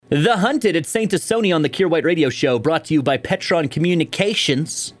The Hunted at Saint Sony on the Kier White Radio Show, brought to you by Petron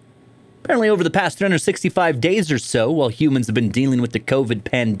Communications. Apparently over the past 365 days or so, while humans have been dealing with the COVID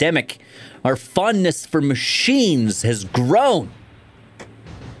pandemic, our fondness for machines has grown.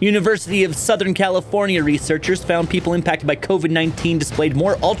 University of Southern California researchers found people impacted by COVID-19 displayed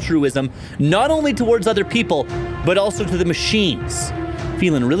more altruism, not only towards other people, but also to the machines.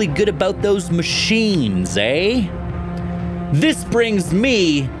 Feeling really good about those machines, eh? This brings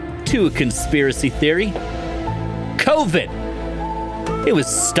me to a conspiracy theory. COVID. It was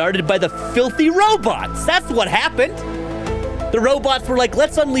started by the filthy robots. That's what happened. The robots were like,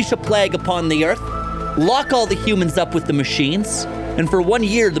 let's unleash a plague upon the earth, lock all the humans up with the machines, and for 1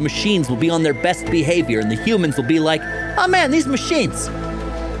 year, the machines will be on their best behavior, and the humans will be like, oh man, these machines,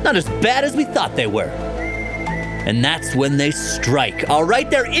 not as bad as we thought they were. And that's when they strike. All right,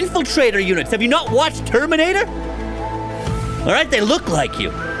 they're infiltrator units. Have you not watched Terminator? All right, they look like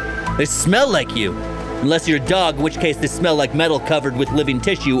you. They smell like you. Unless you're a dog, in which case they smell like metal covered with living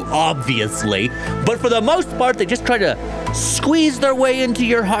tissue, obviously. But for the most part, they just try to squeeze their way into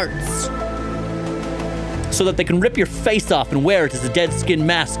your hearts so that they can rip your face off and wear it as a dead skin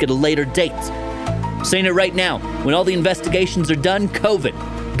mask at a later date. Saying it right now, when all the investigations are done,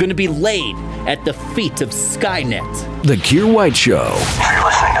 COVID gonna be laid at the feet of Skynet. The Kier White Show. If you're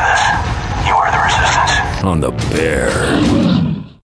listening to this, you are the resistance. On the Bear.